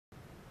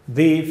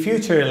The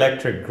future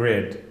electric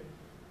grid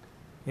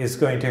is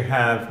going to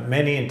have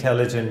many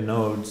intelligent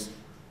nodes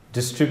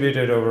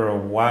distributed over a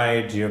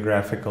wide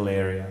geographical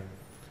area.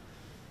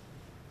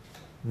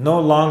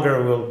 No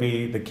longer will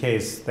be the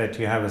case that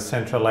you have a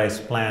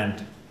centralized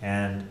plant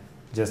and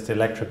just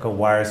electrical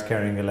wires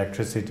carrying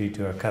electricity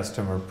to a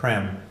customer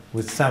prem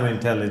with some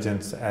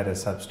intelligence at a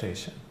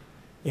substation.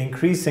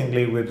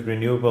 Increasingly, with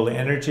renewable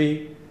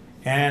energy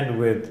and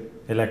with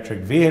electric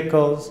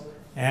vehicles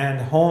and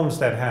homes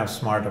that have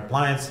smart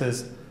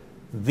appliances,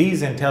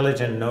 these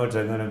intelligent nodes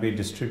are going to be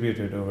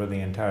distributed over the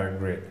entire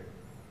grid.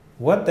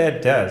 What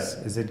that does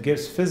is it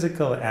gives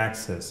physical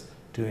access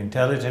to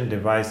intelligent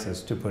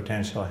devices to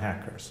potential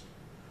hackers.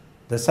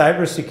 The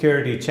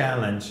cybersecurity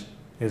challenge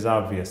is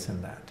obvious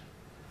in that.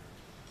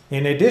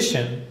 In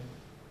addition,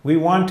 we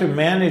want to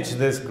manage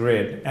this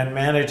grid and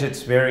manage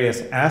its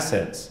various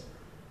assets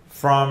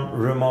from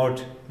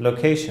remote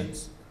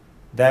locations.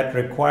 That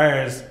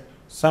requires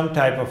some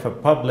type of a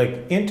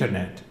public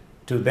internet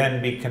to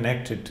then be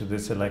connected to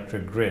this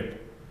electric grid.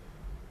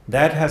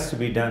 That has to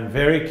be done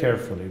very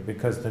carefully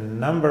because the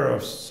number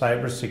of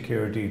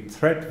cybersecurity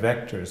threat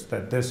vectors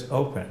that this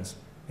opens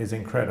is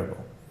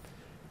incredible.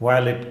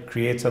 While it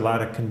creates a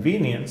lot of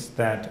convenience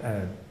that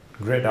a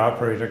grid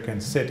operator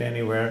can sit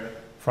anywhere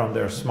from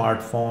their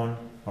smartphone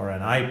or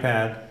an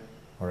iPad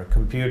or a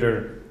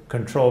computer,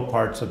 control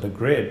parts of the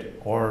grid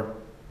or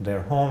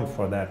their home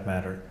for that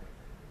matter.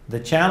 The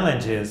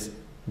challenge is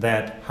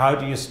that how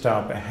do you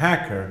stop a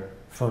hacker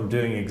from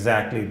doing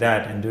exactly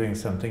that and doing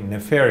something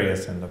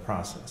nefarious in the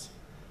process?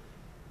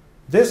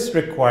 This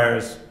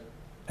requires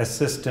a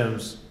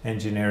systems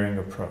engineering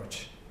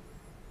approach.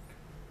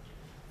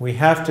 We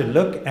have to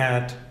look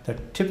at the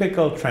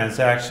typical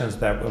transactions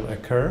that will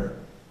occur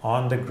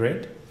on the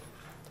grid.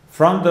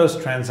 From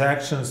those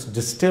transactions,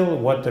 distill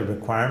what the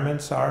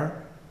requirements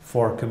are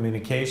for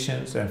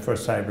communications and for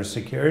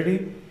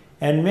cybersecurity,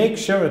 and make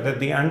sure that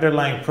the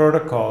underlying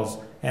protocols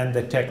and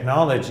the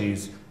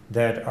technologies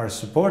that are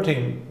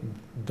supporting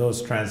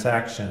those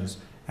transactions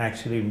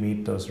actually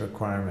meet those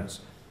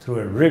requirements through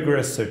a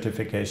rigorous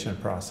certification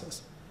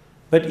process.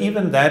 But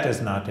even that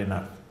is not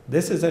enough.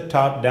 This is a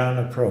top-down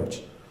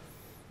approach.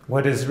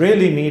 What is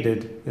really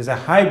needed is a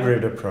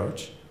hybrid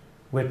approach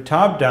with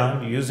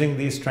top-down using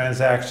these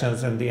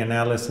transactions and the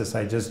analysis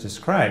I just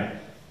described,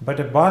 but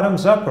a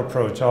bottoms-up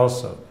approach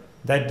also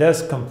that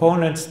does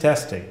components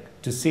testing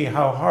to see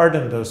how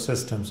hardened those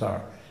systems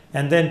are,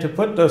 and then to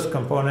put those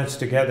components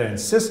together in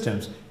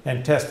systems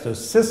and test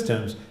those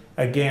systems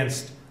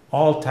against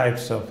all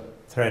types of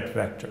threat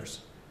vectors.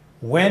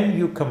 When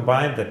you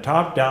combine the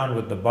top-down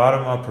with the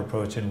bottom-up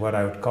approach in what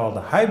I would call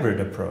the hybrid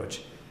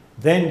approach,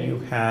 then you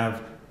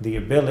have the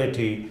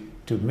ability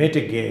to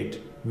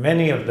mitigate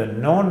many of the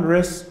known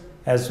risks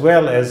as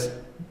well as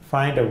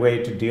find a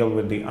way to deal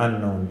with the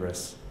unknown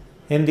risks.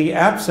 In the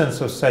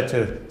absence of such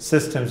a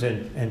systems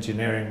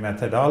engineering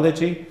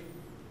methodology,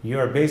 you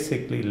are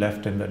basically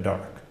left in the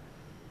dark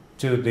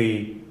to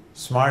the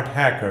smart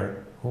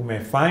hacker who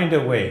may find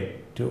a way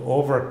to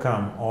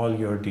overcome all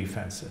your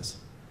defenses.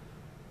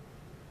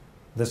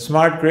 The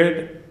smart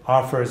grid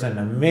offers an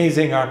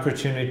amazing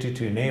opportunity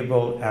to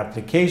enable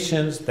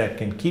applications that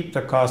can keep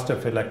the cost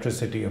of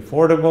electricity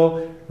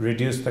affordable,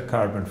 reduce the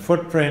carbon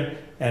footprint,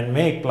 and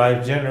make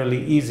life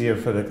generally easier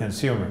for the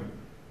consumer.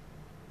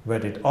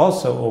 But it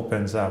also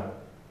opens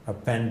up a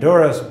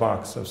Pandora's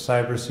box of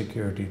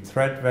cybersecurity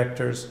threat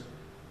vectors,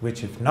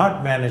 which, if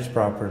not managed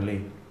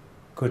properly,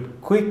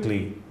 could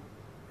quickly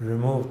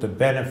remove the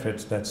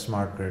benefits that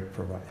smart grid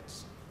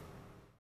provides.